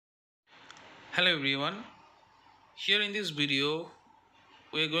Hello everyone. Here in this video,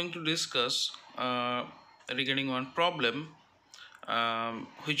 we are going to discuss regarding one problem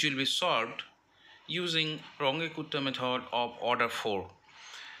which will be solved using Runge-Kutta method of order 4.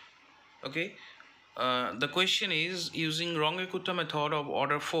 Okay. The question is, using Runge-Kutta method of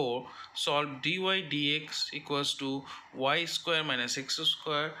order 4, solve dy dx equals to y square minus x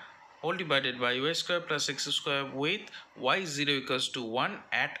square whole divided by y square plus x square with y0 equals to 1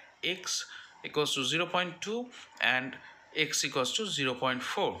 at x equals to 0.2 and x equals to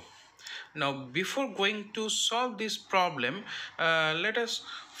 0.4. Now, before going to solve this problem, let us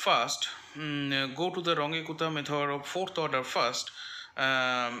first go to the Runge-Kutta method of fourth order first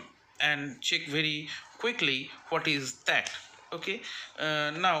and check very quickly what is that. Okay.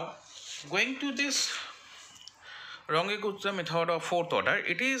 Now, going to this Runge-Kutta method of fourth order,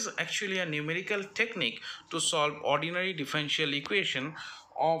 it is actually a numerical technique to solve ordinary differential equation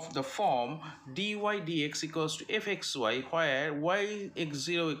of the form dy dx equals to fxy, where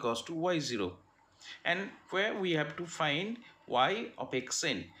yx0 equals to y0, and where we have to find y of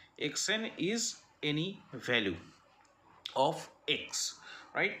xn. Xn is any value of x,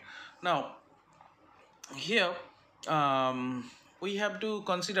 right? Now here we have to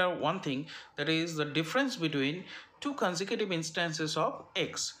consider one thing, that is the difference between two consecutive instances of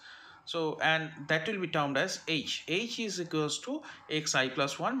x. So, and that will be termed as h. H is equals to xi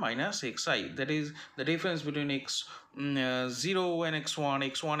plus 1 minus xi. That is the difference between x 0 and x1,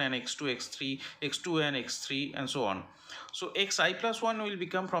 x1 and x2, x3, x2 and x3, and so on. So xi plus 1 will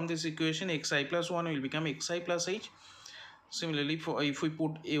become, from this equation, xi plus 1 will become xi plus h. Similarly, if we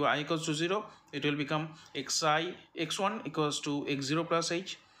put y equals to 0, it will become x1 equals to x0 plus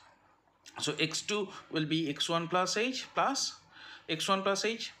h. So x2 will be x1 plus h plus x1 plus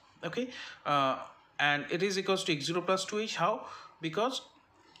h. Okay, and it is equals to x0 plus 2h. How? Because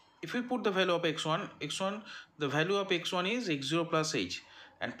if we put the value of x1, the value of x1 is x0 plus h,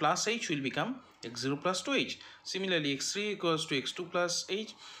 and plus h will become x0 plus 2h. Similarly, x3 equals to x2 plus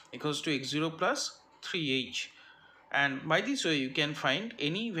h equals to x0 plus 3h. And by this way, you can find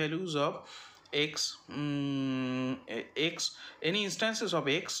any values of x, any instances of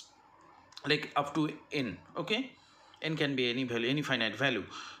x, like up to n. Okay, n can be any value, any finite value.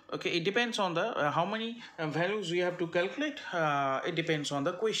 Okay, it depends on the how many values we have to calculate. It depends on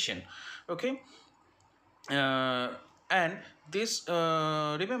the question. Okay, and this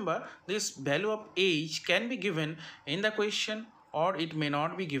remember, this value of h can be given in the question, or it may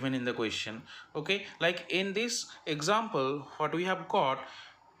not be given in the question. Okay, like in this example, what we have got,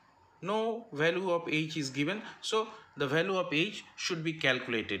 no value of h is given, so the value of h should be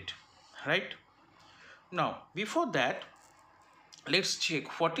calculated, right? Now, before that, let's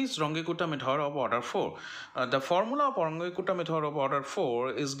check what is Runge-Kutta method of order 4. The formula of Runge-Kutta method of order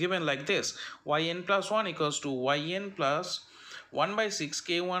 4 is given like this: yn plus 1 equals to yn plus 1 by 6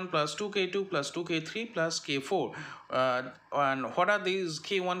 k1 plus 2k2 plus 2k3 plus k4. And what are these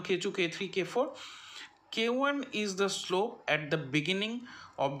k1, k2, k3, k4? K1 is the slope at the beginning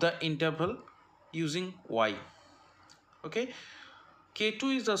of the interval using y. Okay,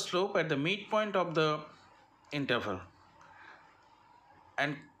 k2 is the slope at the midpoint of the interval,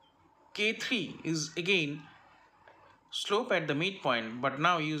 and k3 is again slope at the midpoint, but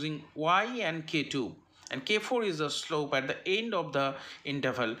now using y and k2, and k4 is the slope at the end of the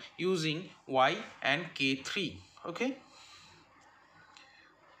interval using y and k3. Okay,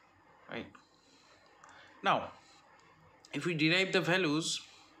 right. Now if we derive the values,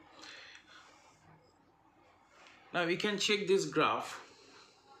 now we can check this graph.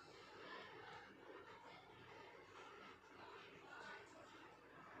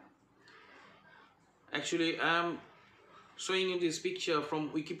 Actually, I am showing you this picture from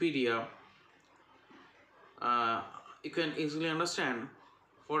Wikipedia. You can easily understand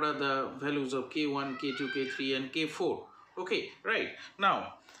what are the values of k1, k2, k3 and k4. Okay, right.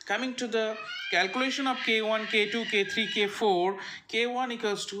 Now coming to the calculation of k1, k2, k3, k4, k1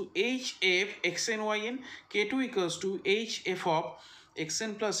 equals to hf xn yn, k2 equals to hf of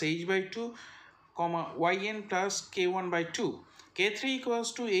xn plus h by 2 comma yn plus k1 by 2, k3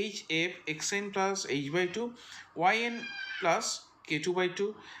 equals to hf xn plus h by 2, yn plus k2 by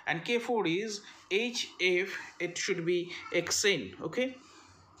 2, and k4 is hf, it should be xn. Okay,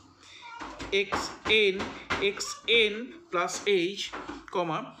 xn plus h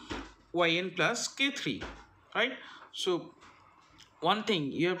comma yn plus k3, right? So one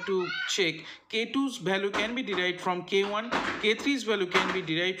thing you have to check, k2's value can be derived from k1, k3's value can be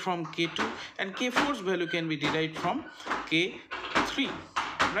derived from k2, and k4's value can be derived from k3,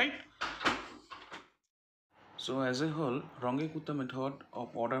 right? So as a whole, Runge-Kutta method of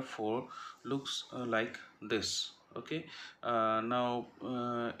order 4 looks like this. Okay, now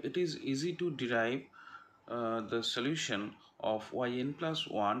it is easy to derive the solution of yn plus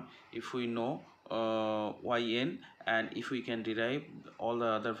 1 if we know yn, and if we can derive all the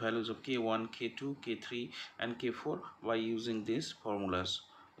other values of k1, k2, k3 and k4 by using these formulas.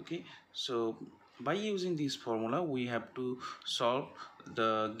 Okay, so by using this formula we have to solve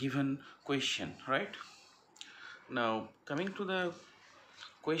the given question, right? Now coming to the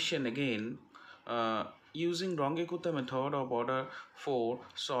question again, using Runge-Kutta method of order 4,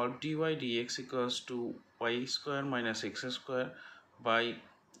 solve dy dx equals to y square minus x square by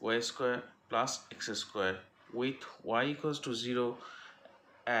y square plus x square with y equals to 0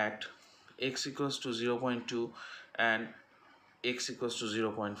 at x equals to 0.2 and x equals to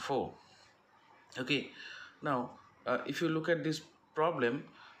 0.4. Okay, now if you look at this problem,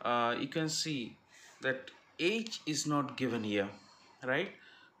 you can see that h is not given here, right?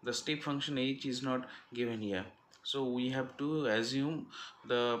 The step function h is not given here, so we have to assume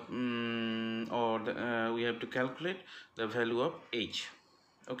the we have to calculate the value of h.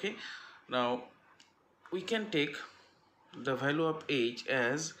 Okay, now we can take the value of h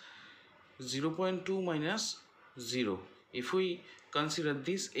as 0.2 minus 0. If we consider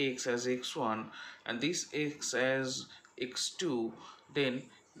this x as x1 and this x as x2, then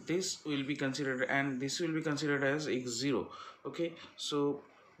this will be considered and this will be considered as x0. Okay, so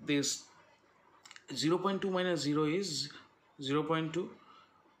this 0.2 minus 0 is 0.2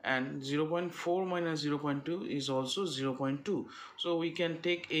 and 0.4 minus 0.2 is also 0.2. So we can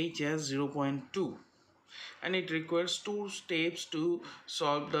take h as 0.2, and it requires 2 steps to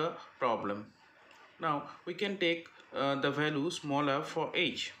solve the problem. Now we can take the value smaller for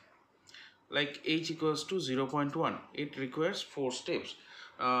h, like h equals to 0.1. It requires 4 steps.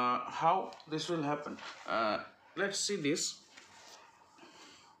 How this will happen? Let's see this.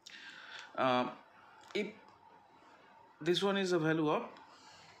 If this one is the value of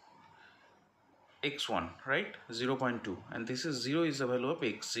x1, right, 0.2, and this is 0 is the value of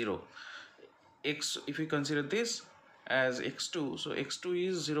x0. X, if we consider this as x2, so x2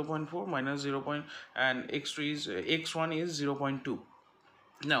 is 0.4 minus 0. And x2 is x1 is 0.2.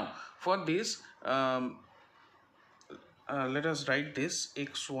 Now for this let us write this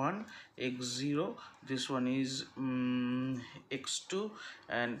x1, x0, this one is x2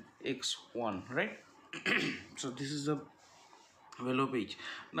 and x1, right? So this is the value of h.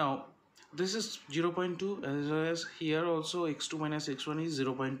 Now this is 0.2, as well as here also x2 minus x1 is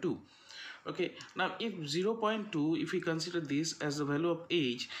 0.2. Okay, now if 0.2, if we consider this as the value of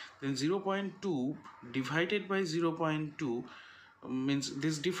h, then 0.2 divided by 0.2 means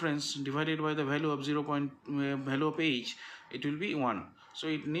this difference divided by the value of value of h, it will be 1. So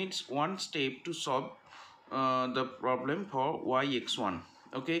it needs one step to solve the problem for yx1.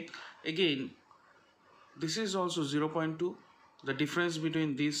 Okay, again this is also 0.2, the difference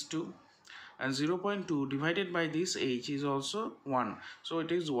between these two, and 0.2 divided by this h is also 1. So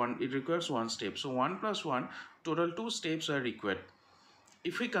it is 1, it requires one step. So 1 plus 1, total 2 steps are required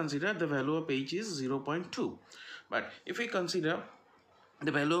if we consider the value of h is 0.2. But if we consider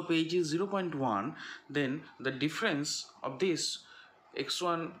the value of h is 0.1, then the difference of this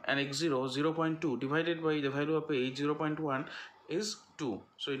x1 and x0, 0.2 divided by the value of h 0.1 is 2.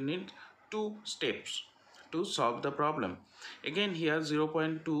 So it needs 2 steps to solve the problem. Again here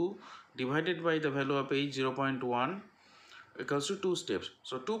 0.2 divided by the value of h 0.1 equals to 2 steps.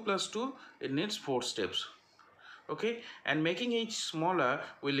 So 2 plus 2, it needs 4 steps. Okay, and making h smaller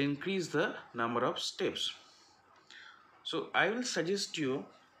will increase the number of steps. So I will suggest you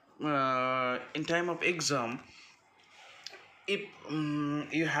in time of exam, if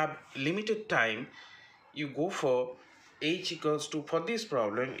you have limited time, you go for h equals to, for this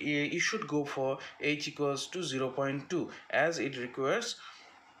problem you should go for h equals to 0.2, as it requires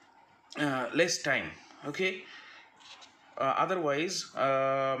less time. Okay, otherwise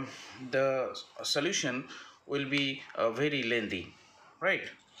the solution will be very lengthy, right?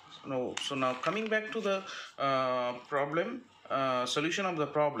 No, so now coming back to the problem, solution of the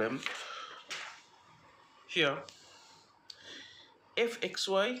problem. Here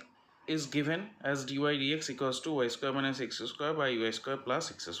fxy is given as dy dx equals to y square minus x square by y square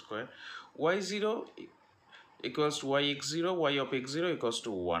plus x square. Y0 equals to yx0, y of x0 equals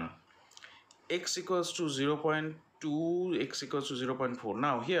to 1. X equals to 0.2, x equals to 0.4.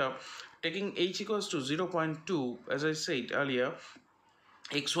 Now here taking h equals to 0.2, as I said earlier,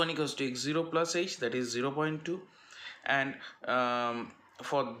 x1 equals to x0 plus h, that is 0.2, and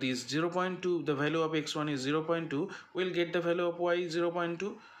for this 0.2, the value of x1 is 0.2, we'll get the value of y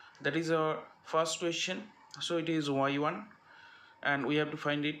 0.2. That is our first question. so it is y1, and we have to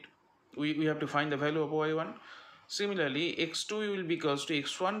find it. We have to find the value of y1. Similarly, x2 will be equals to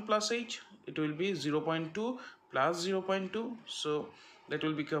x1 plus h. It will be 0.2 plus 0.2, so that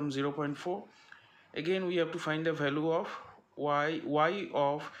will become 0.4. Again, we have to find the value of y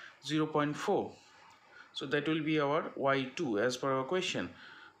of 0.4, so that will be our y2 as per our question,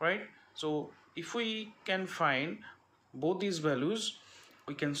 right? So if we can find both these values,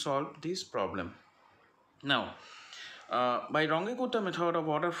 we can solve this problem. Now, by Runge-Kutta method of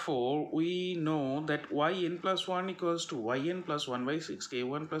order 4, we know that yn plus 1 equals to yn plus 1 by 6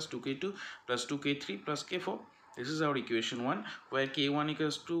 k1 plus 2k2 plus 2k3 plus k4. This is our equation 1, where k1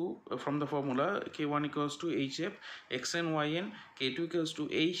 equals to, from the formula, k1 equals to hf xn yn, k2 equals to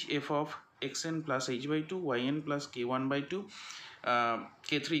hf of xn plus h by 2 yn plus k1 by 2,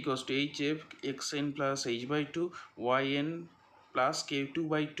 k3 equals to hf xn plus h by 2 yn plus k2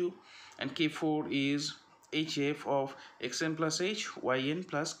 by 2, and k4 is hf of xn plus h yn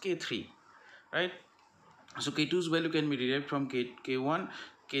plus k3, right? So k2's value can be derived from k1,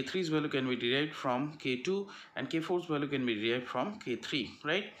 k3's value can be derived from k2, and k4's value can be derived from k3,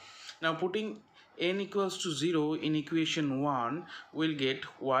 right? Now putting n equals to 0 in equation 1, we'll get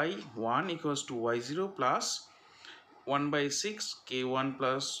y1 equals to y0 plus 1 by 6 k1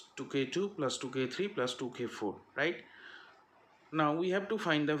 plus 2k2 plus 2k3 plus 2k4, right? Now we have to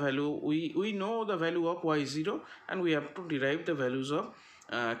find the value. We know the value of y0, and we have to derive the values of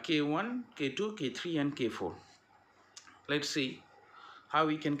k1, k2, k3 and k4. Let's see how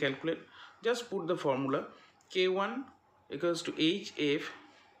we can calculate. Just put the formula k1 equals to hf,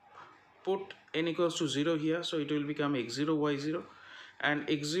 put n equals to 0 here, so it will become x0 y0, and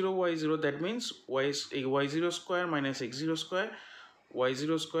x0 y0, that means y0 square minus x0 square,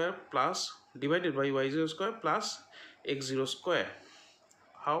 y0 square plus divided by y0 square plus x0 square.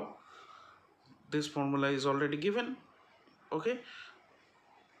 How? This formula is already given. Okay,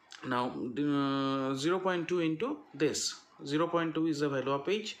 now 0.2 into this 0.2 is the value of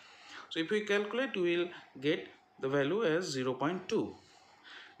h, so if we calculate, we will get the value as 0.2.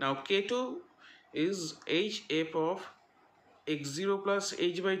 now k2 is hf of x0 plus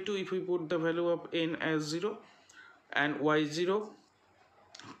h by 2 if we put the value of n as 0, and y0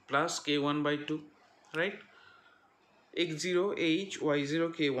 plus k1 by 2, right? x0 h,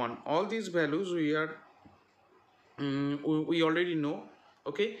 y0 k1, all these values we are we already know.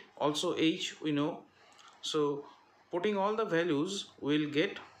 Okay, also h we know, so putting all the values we'll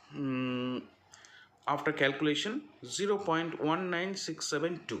get after calculation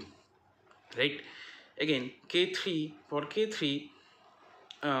 0.19672, right? Again, k3, for k3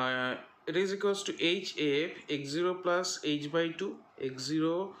 it is equals to hf x0 plus h by 2,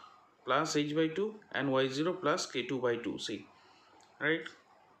 x0 plus h by 2, and y0 plus k2 by 2. See, right?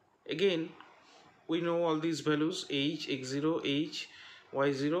 Again, we know all these values, h, x0, h,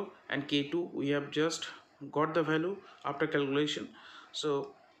 y0 and k2. We have just got the value after calculation.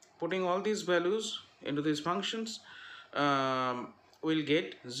 So putting all these values into these functions, we'll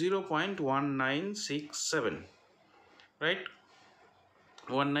get 0.1967, right?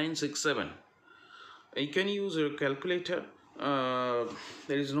 1967. You can use your calculator, there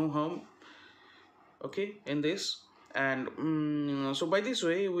is no harm, okay, in this. And so by this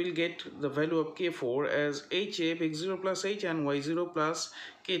way we'll get the value of k4 as hf x0 plus h and y0 plus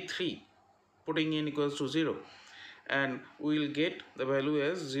k3, putting n equals to 0, and we'll get the value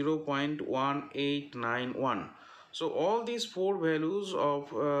as 0.1891. so all these four values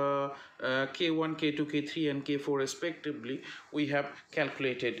of k1, k2, k3 and k4 respectively we have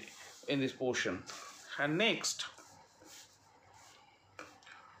calculated in this portion. And next,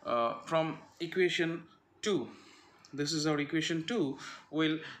 from equation 2, this is our equation 2,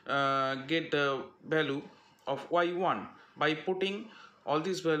 we'll get the value of y1 by putting all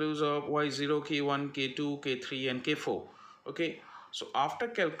these values of y0, k1, k2, k3 and k4. Okay, so after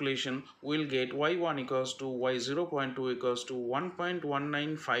calculation we'll get y1 equals to y0.2 equals to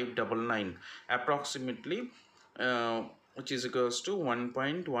 1.19599 approximately, which is equals to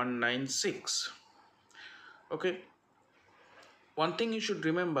 1.196. okay, one thing you should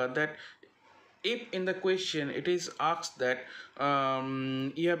remember, that if in the question it is asked that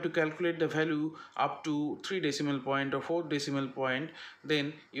you have to calculate the value up to 3 decimal point or 4 decimal point,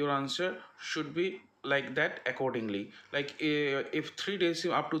 then your answer should be like that accordingly. Like if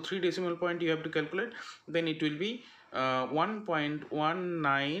up to 3 decimal point you have to calculate, then it will be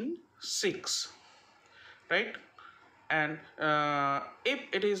 1.196, right? And if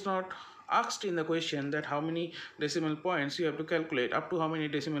it is not asked in the question that how many decimal points you have to calculate, up to how many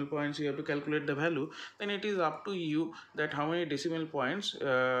decimal points you have to calculate the value, then it is up to you that how many decimal points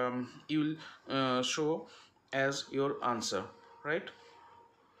you will show as your answer, right?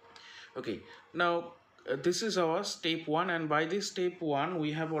 Okay, now this is our step 1, and by this step 1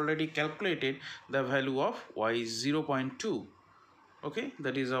 we have already calculated the value of y is 0.2. okay,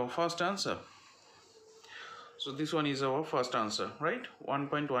 that is our first answer. So this one is our first answer, right?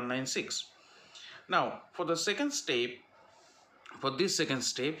 1.196. now for the second step, for this second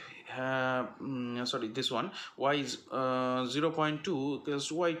step, this one, y is 0.2 equals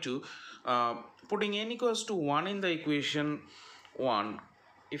to y2. Putting n equals to 1 in the equation 1,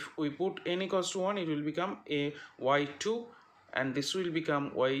 if we put n equals to 1, it will become a y2 and this will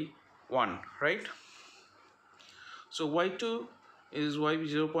become y1, right? So y2 is y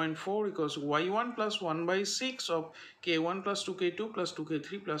 0.4 equals to y1 plus 1 by 6 of k1 plus 2k2 plus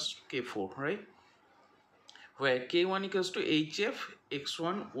 2k3 plus k4, right? Where k1 equals to hf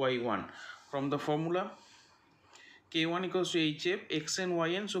x1 y1. From the formula, k1 equals to hf xn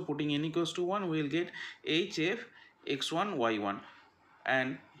yn, so putting n equals to 1, we will get hf x1 y1,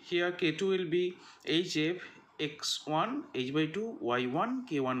 and here k2 will be hf x1 h by 2 y1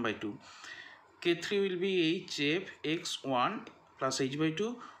 k1 by 2. k3 will be hf x1 plus h by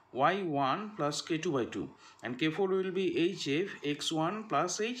 2 y1 plus k2 by 2, and k4 will be hf x1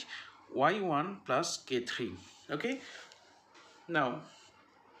 plus h y1 plus k3. okay, now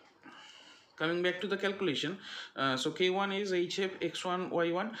coming back to the calculation, so k1 is hf x1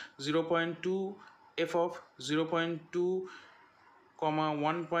 y1, 0.2 f of 0.2 comma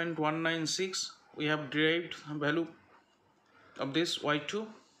 1.196. we have derived value of this y2,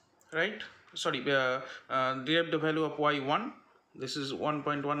 right? Sorry, derived the value of y1, this is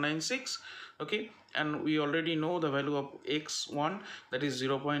 1.196. okay, and we already know the value of x1, that is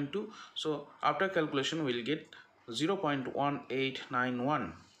 0.2. so after calculation we will get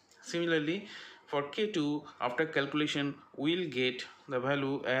 0.1891. similarly for k2, after calculation we will get the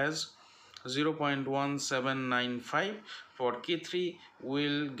value as 0.1795. for k3 we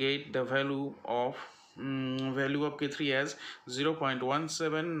will get the value of k3 as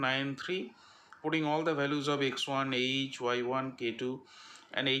 0.1793. putting all the values of x1, h, y1, k2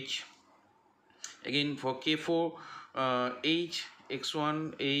 and h. Again for k4, h,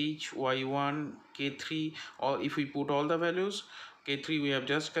 x1, h, y1, k3, or if we put all the values, k3 we have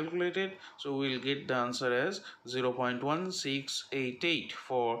just calculated, so we will get the answer as 0.1688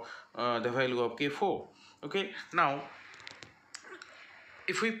 for the value of k4. okay, now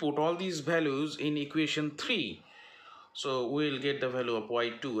if we put all these values in equation 3, so we will get the value of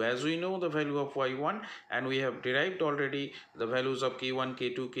y2, as we know the value of y1 and we have derived already the values of k1,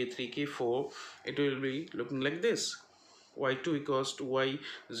 k2, k3, k4. it will be looking like this: y2 equals to y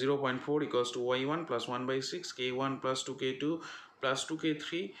 0.4 equals to y1 plus 1 by 6 k1 plus 2k2 plus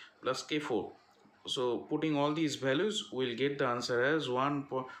 2k3 plus k4. so putting all these values, we'll get the answer as y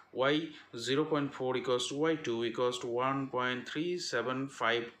 0.4 equals to y2 equals to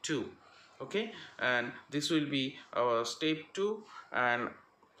 1.3752. okay, and this will be our step 2, and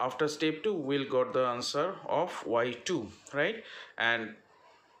after step 2 we'll got the answer of y2, right? And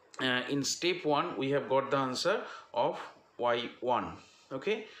in step 1 we have got the answer of y1.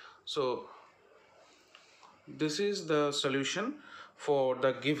 okay, so this is the solution for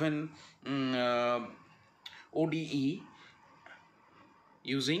the given ODE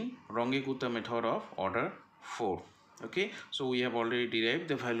using Runge-Kutta method of order 4. okay, so we have already derived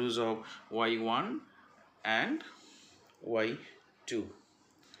the values of y1 and y2.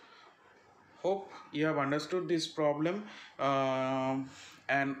 Hope you have understood this problem,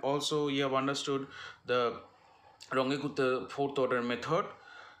 and also you have understood the Runge-Kutta 4th order method.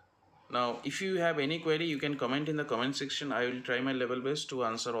 Now if you have any query, you can comment in the comment section. I will try my level best to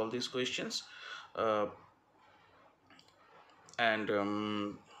answer all these questions,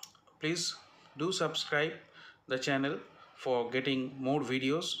 and please do subscribe the channel for getting more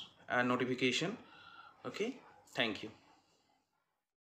videos and notification. okay, thank you.